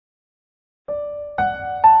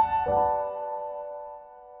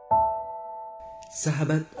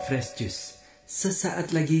Sahabat Fresh Juice,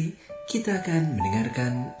 sesaat lagi kita akan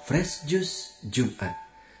mendengarkan Fresh Juice Jumat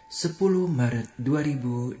 10 Maret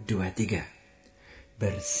 2023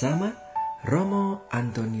 bersama Romo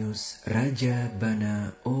Antonius Raja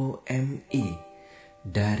Bana OMI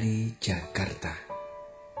dari Jakarta.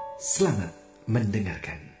 Selamat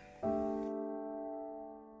mendengarkan.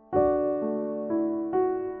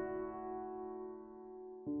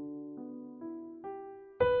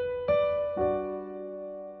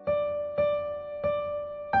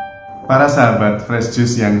 Para sahabat Fresh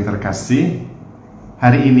Juice yang terkasih,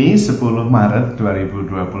 hari ini 10 Maret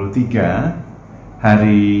 2023,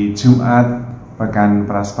 hari Jumat Pekan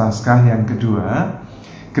Prapaskah yang kedua,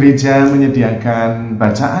 gereja menyediakan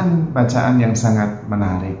bacaan-bacaan yang sangat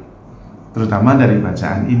menarik, terutama dari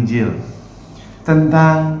bacaan Injil,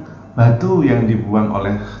 tentang batu yang dibuang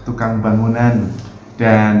oleh tukang bangunan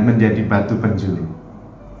dan menjadi batu penjuru.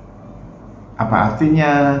 Apa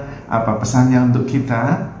artinya? Apa pesannya untuk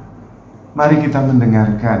kita? Mari kita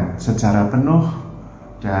mendengarkan secara penuh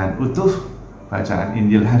dan utuh bacaan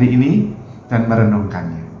Injil hari ini dan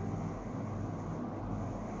merenungkannya.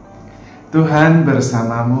 Tuhan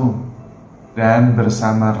bersamamu dan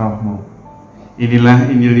bersama rohmu. Inilah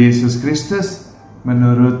Injil Yesus Kristus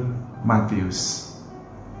menurut Matius.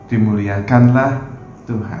 Dimuliakanlah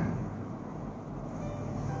Tuhan.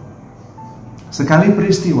 Sekali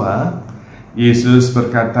peristiwa, Yesus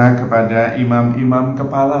berkata kepada imam-imam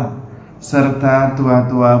kepala serta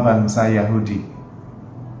tua-tua bangsa Yahudi,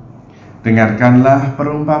 "Dengarkanlah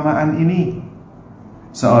perumpamaan ini.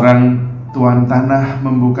 Seorang tuan tanah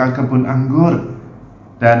membuka kebun anggur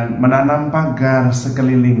dan menanam pagar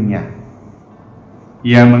sekelilingnya.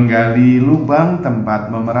 Ia menggali lubang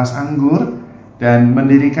tempat memeras anggur dan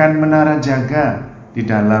mendirikan menara jaga di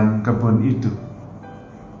dalam kebun itu.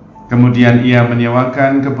 Kemudian ia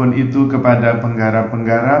menyewakan kebun itu kepada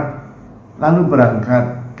penggarap-penggarap, lalu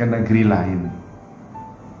berangkat ke negeri lain.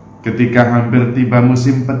 Ketika hampir tiba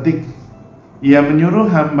musim petik, ia menyuruh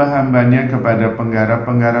hamba-hambanya kepada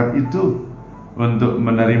penggarap-penggarap itu untuk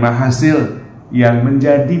menerima hasil yang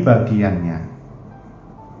menjadi bagiannya.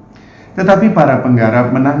 Tetapi para penggarap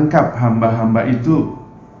menangkap hamba-hamba itu,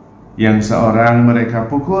 yang seorang mereka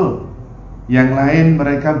pukul, yang lain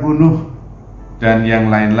mereka bunuh, dan yang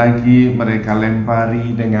lain lagi mereka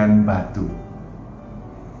lempari dengan batu.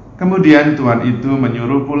 Kemudian tuan itu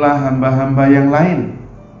menyuruh pula hamba-hamba yang lain,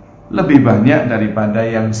 lebih banyak daripada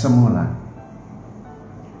yang semula.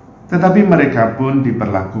 Tetapi mereka pun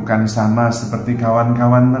diperlakukan sama seperti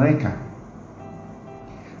kawan-kawan mereka.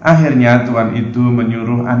 Akhirnya tuan itu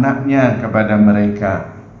menyuruh anaknya kepada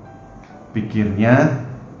mereka. Pikirnya,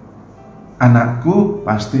 anakku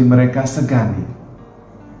pasti mereka segani.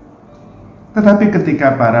 Tetapi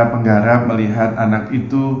ketika para penggarap melihat anak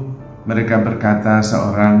itu, mereka berkata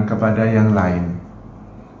seorang kepada yang lain,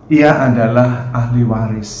 "Ia adalah ahli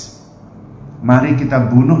waris. Mari kita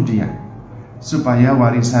bunuh dia, supaya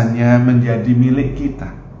warisannya menjadi milik kita."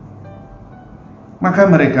 Maka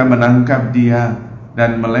mereka menangkap dia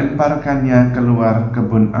dan melemparkannya keluar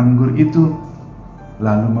kebun anggur itu,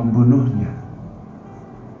 lalu membunuhnya.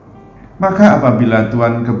 Maka apabila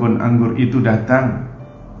tuan kebun anggur itu datang,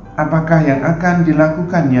 apakah yang akan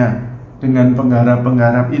dilakukannya dengan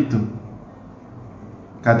penggarap-penggarap itu?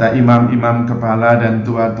 Kata imam-imam kepala dan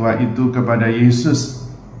tua-tua itu kepada Yesus,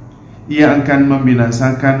 "Ia akan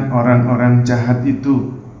membinasakan orang-orang jahat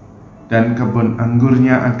itu, dan kebun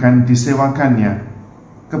anggurnya akan disewakannya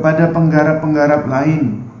kepada penggarap-penggarap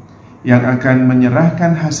lain yang akan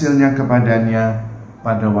menyerahkan hasilnya kepadanya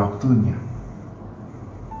pada waktunya."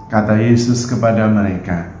 Kata Yesus kepada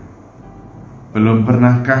mereka, "Belum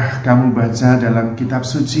pernahkah kamu baca dalam kitab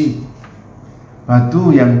suci,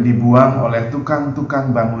 batu yang dibuang oleh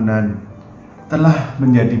tukang-tukang bangunan telah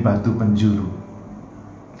menjadi batu penjuru?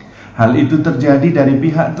 Hal itu terjadi dari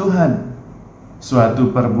pihak Tuhan,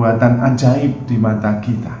 suatu perbuatan ajaib di mata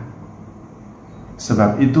kita.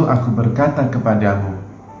 Sebab itu aku berkata kepadamu,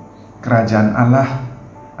 kerajaan Allah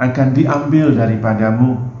akan diambil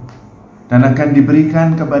daripadamu dan akan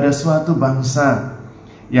diberikan kepada suatu bangsa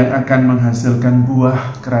yang akan menghasilkan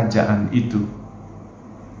buah kerajaan itu."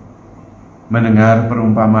 Mendengar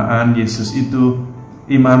perumpamaan Yesus itu,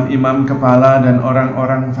 imam-imam kepala dan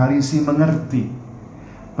orang-orang Farisi mengerti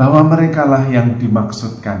bahwa merekalah yang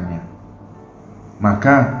dimaksudkannya.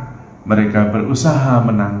 Maka mereka berusaha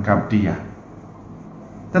menangkap dia.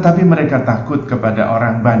 Tetapi mereka takut kepada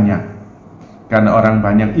orang banyak, karena orang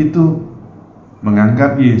banyak itu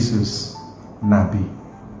menganggap Yesus nabi.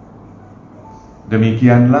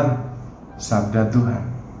 Demikianlah sabda Tuhan.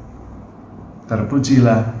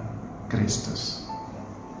 Terpujilah Kristus.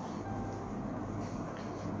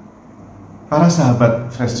 Para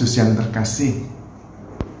sahabat Fresh Juice yang terkasih,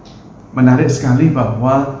 menarik sekali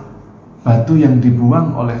bahwa batu yang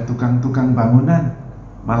dibuang oleh tukang-tukang bangunan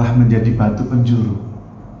malah menjadi batu penjuru.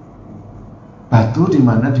 Batu di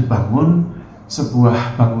mana dibangun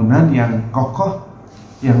sebuah bangunan yang kokoh,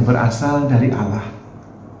 yang berasal dari Allah,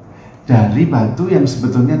 dari batu yang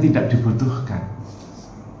sebetulnya tidak dibutuhkan.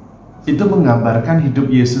 Itu menggambarkan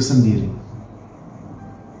hidup Yesus sendiri.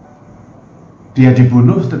 Dia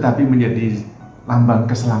dibunuh tetapi menjadi lambang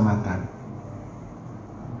keselamatan.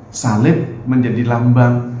 Salib menjadi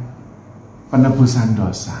lambang penebusan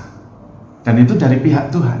dosa. Dan itu dari pihak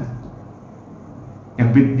Tuhan.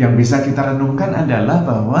 Yang bisa kita renungkan adalah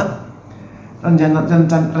bahwa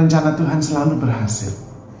rencana Tuhan selalu berhasil.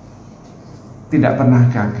 Tidak pernah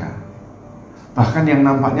gagal. Bahkan yang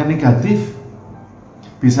nampaknya negatif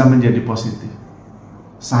bisa menjadi positif.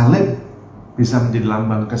 Salib bisa menjadi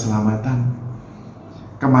lambang keselamatan.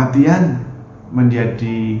 Kematian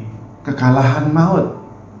menjadi kekalahan maut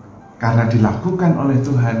karena dilakukan oleh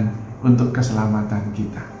Tuhan untuk keselamatan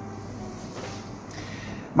kita.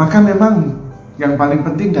 Maka memang yang paling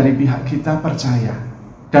penting dari pihak kita percaya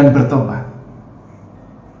dan bertobat.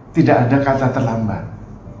 Tidak ada kata terlambat.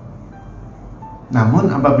 Namun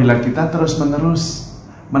apabila kita terus-menerus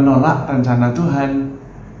menolak rencana Tuhan,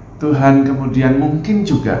 Tuhan kemudian mungkin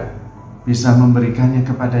juga bisa memberikannya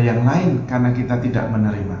kepada yang lain karena kita tidak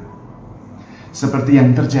menerima. Seperti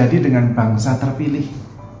yang terjadi dengan bangsa terpilih.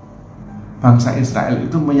 Bangsa Israel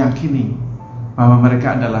itu meyakini bahwa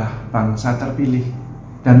mereka adalah bangsa terpilih.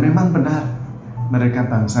 Dan memang benar, mereka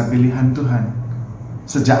bangsa pilihan Tuhan.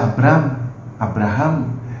 Sejak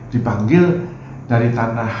Abraham dipanggil dari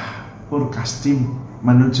tanah Ur Kasdim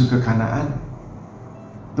menuju ke Kanaan,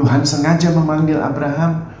 Tuhan sengaja memanggil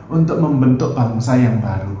Abraham untuk membentuk bangsa yang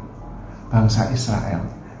baru, bangsa Israel,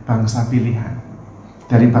 bangsa pilihan.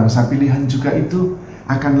 Dari bangsa pilihan juga itu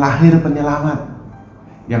akan lahir penyelamat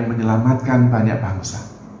yang menyelamatkan banyak bangsa.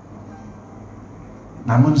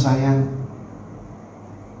 Namun sayang,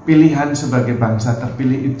 pilihan sebagai bangsa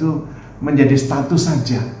terpilih itu menjadi status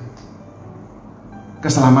saja.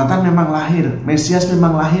 Keselamatan memang lahir, Mesias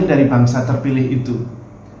memang lahir dari bangsa terpilih itu.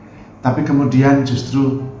 Tapi kemudian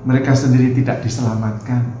justru mereka sendiri tidak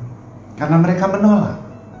diselamatkan karena mereka menolak.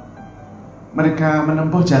 Mereka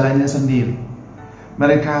menempuh jalannya sendiri.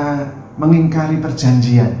 Mereka mengingkari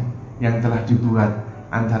perjanjian yang telah dibuat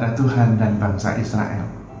antara Tuhan dan bangsa Israel.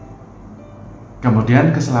 Kemudian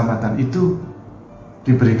keselamatan itu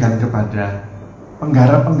diberikan kepada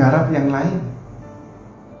penggarap-penggarap yang lain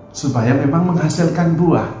supaya memang menghasilkan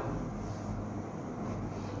buah.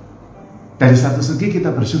 Dari satu segi kita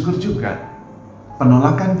bersyukur juga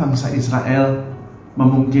penolakan bangsa Israel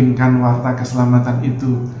memungkinkan warta keselamatan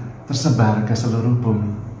itu tersebar ke seluruh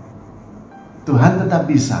bumi. Tuhan tetap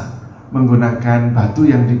bisa menggunakan batu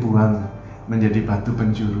yang dibuang menjadi batu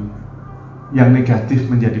penjuru, yang negatif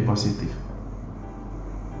menjadi positif.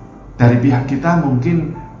 Dari pihak kita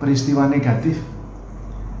mungkin peristiwa negatif,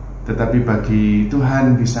 tetapi bagi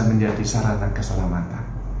Tuhan bisa menjadi sarana keselamatan.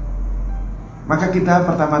 Maka kita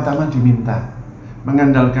pertama-tama diminta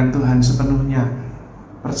mengandalkan Tuhan sepenuhnya,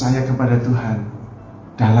 percaya kepada Tuhan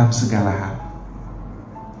dalam segala hal.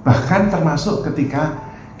 Bahkan termasuk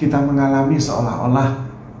ketika kita mengalami seolah-olah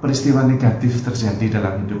peristiwa negatif terjadi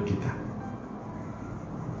dalam hidup kita.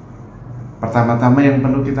 Pertama-tama yang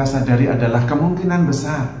perlu kita sadari adalah kemungkinan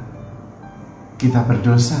besar kita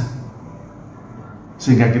berdosa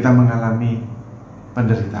sehingga kita mengalami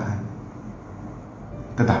penderitaan.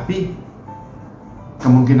 Tetapi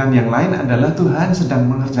kemungkinan yang lain adalah Tuhan sedang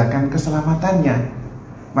mengerjakan keselamatannya.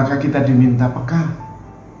 Maka kita diminta peka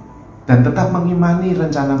dan tetap mengimani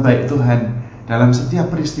rencana baik Tuhan dalam setiap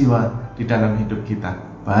peristiwa di dalam hidup kita,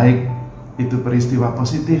 baik itu peristiwa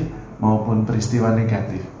positif maupun peristiwa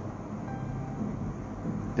negatif.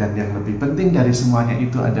 Dan yang lebih penting dari semuanya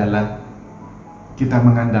itu adalah kita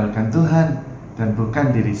mengandalkan Tuhan dan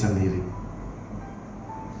bukan diri sendiri.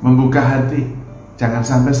 Membuka hati, jangan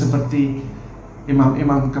sampai seperti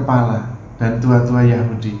imam-imam kepala dan tua-tua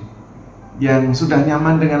Yahudi yang sudah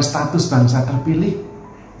nyaman dengan status bangsa terpilih,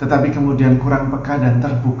 tetapi kemudian kurang peka dan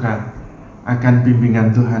terbuka akan bimbingan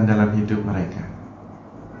Tuhan dalam hidup mereka.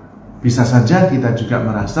 Bisa saja kita juga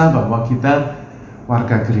merasa bahwa kita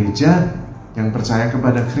warga gereja yang percaya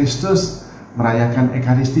kepada Kristus, merayakan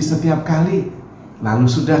Ekaristi setiap kali, lalu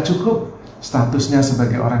sudah cukup statusnya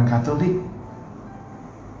sebagai orang Katolik,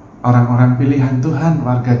 orang-orang pilihan Tuhan,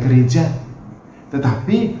 warga gereja,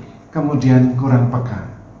 tetapi kemudian kurang peka,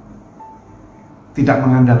 tidak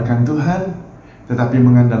mengandalkan Tuhan, tetapi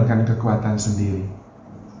mengandalkan kekuatan sendiri,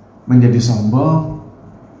 menjadi sombong,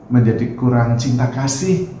 menjadi kurang cinta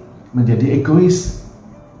kasih, menjadi egois.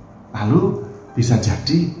 Lalu bisa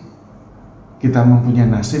jadi kita mempunyai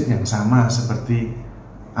nasib yang sama seperti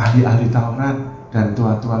ahli-ahli Taurat dan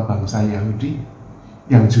tua-tua bangsa Yahudi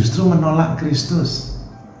yang justru menolak Kristus.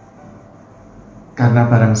 Karena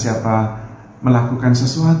barang siapa melakukan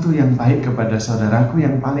sesuatu yang baik kepada saudaraku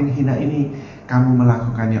yang paling hina ini, kamu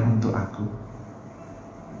melakukannya untuk aku.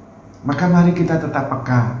 Maka mari kita tetap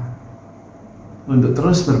peka untuk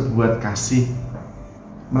terus berbuat kasih,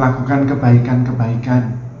 melakukan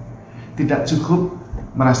kebaikan-kebaikan. Tidak cukup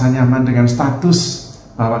merasa nyaman dengan status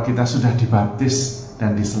bahwa kita sudah dibaptis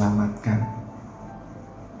dan diselamatkan.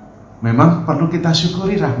 Memang perlu kita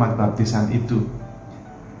syukuri rahmat baptisan itu.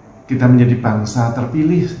 Kita menjadi bangsa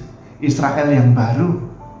terpilih, Israel yang baru.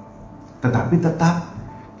 Tetapi tetap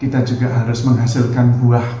kita juga harus menghasilkan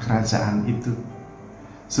buah kerajaan itu,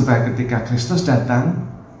 supaya ketika Kristus datang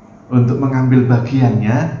untuk mengambil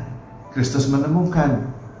bagiannya, Kristus menemukan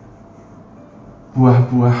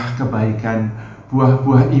buah-buah kebaikan,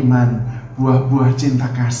 buah-buah iman, buah-buah cinta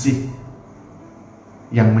kasih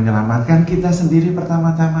yang menyelamatkan kita sendiri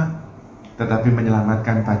pertama-tama, tetapi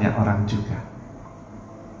menyelamatkan banyak orang juga.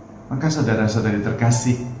 Maka saudara-saudari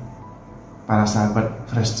terkasih, para sahabat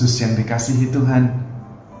Fresh Juice yang dikasihi Tuhan,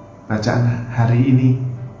 bacaan hari ini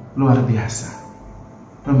luar biasa,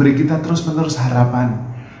 memberi kita terus-menerus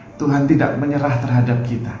harapan. Tuhan tidak menyerah terhadap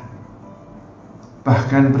kita.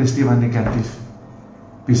 Bahkan peristiwa negatif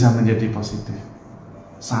bisa menjadi positif.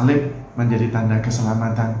 Salib menjadi tanda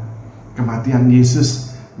keselamatan. Kematian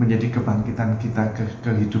Yesus menjadi kebangkitan kita ke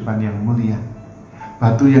kehidupan yang mulia.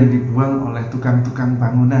 Batu yang dibuang oleh tukang-tukang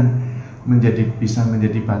bangunan bisa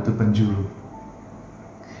menjadi batu penjuru.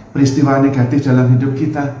 Peristiwa negatif dalam hidup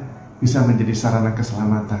kita bisa menjadi sarana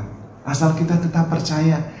keselamatan, asal kita tetap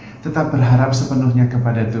percaya, tetap berharap sepenuhnya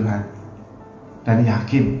kepada Tuhan, dan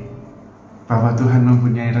yakin bahwa Tuhan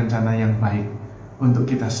mempunyai rencana yang baik untuk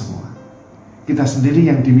kita semua. Kita sendiri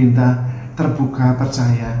yang diminta terbuka,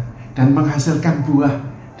 percaya, dan menghasilkan buah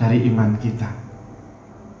dari iman kita.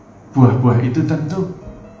 Buah-buah itu tentu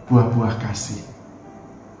buah-buah kasih.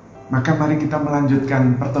 Maka mari kita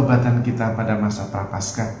melanjutkan pertobatan kita pada masa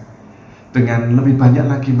Prapaskah dengan lebih banyak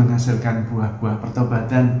lagi menghasilkan buah-buah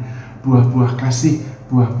pertobatan, buah-buah kasih,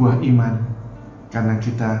 buah-buah iman. Karena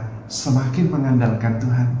kita semakin mengandalkan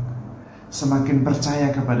Tuhan, semakin percaya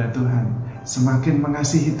kepada Tuhan, semakin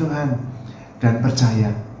mengasihi Tuhan, dan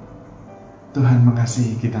percaya Tuhan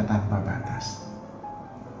mengasihi kita tanpa batas.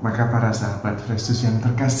 Maka para sahabat Fresh Juice yang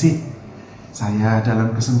terkasih, saya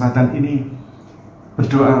dalam kesempatan ini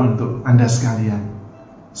berdoa untuk Anda sekalian.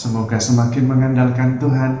 Semoga semakin mengandalkan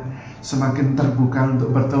Tuhan, semakin terbuka untuk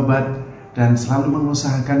bertobat, dan selalu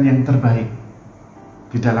mengusahakan yang terbaik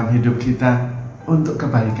di dalam hidup kita untuk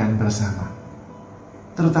kebaikan bersama.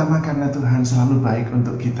 Terutama karena Tuhan selalu baik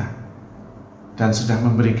untuk kita dan sudah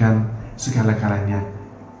memberikan segala-galanya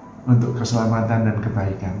untuk keselamatan dan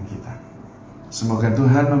kebaikan kita. Semoga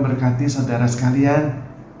Tuhan memberkati saudara sekalian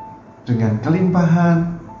dengan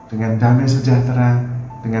kelimpahan, dengan damai sejahtera,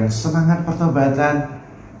 dengan semangat pertobatan,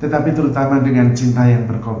 tetapi terutama dengan cinta yang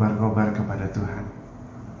berkobar-kobar kepada Tuhan.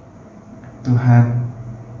 Tuhan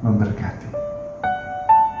memberkati.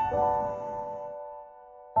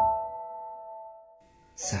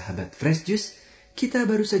 Sahabat Fresh Juice, kita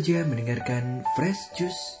baru saja mendengarkan Fresh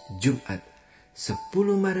Juice Jumat 10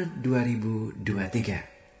 Maret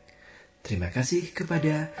 2023. Terima kasih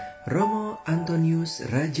kepada Romo Antonius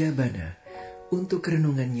Rajabana untuk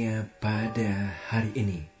renungannya pada hari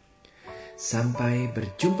ini. Sampai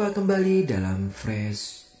berjumpa kembali dalam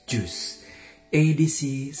Fresh Juice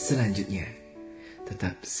edisi selanjutnya.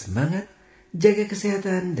 Tetap semangat, jaga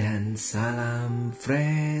kesehatan, dan salam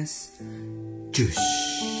Fresh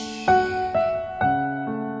Juice.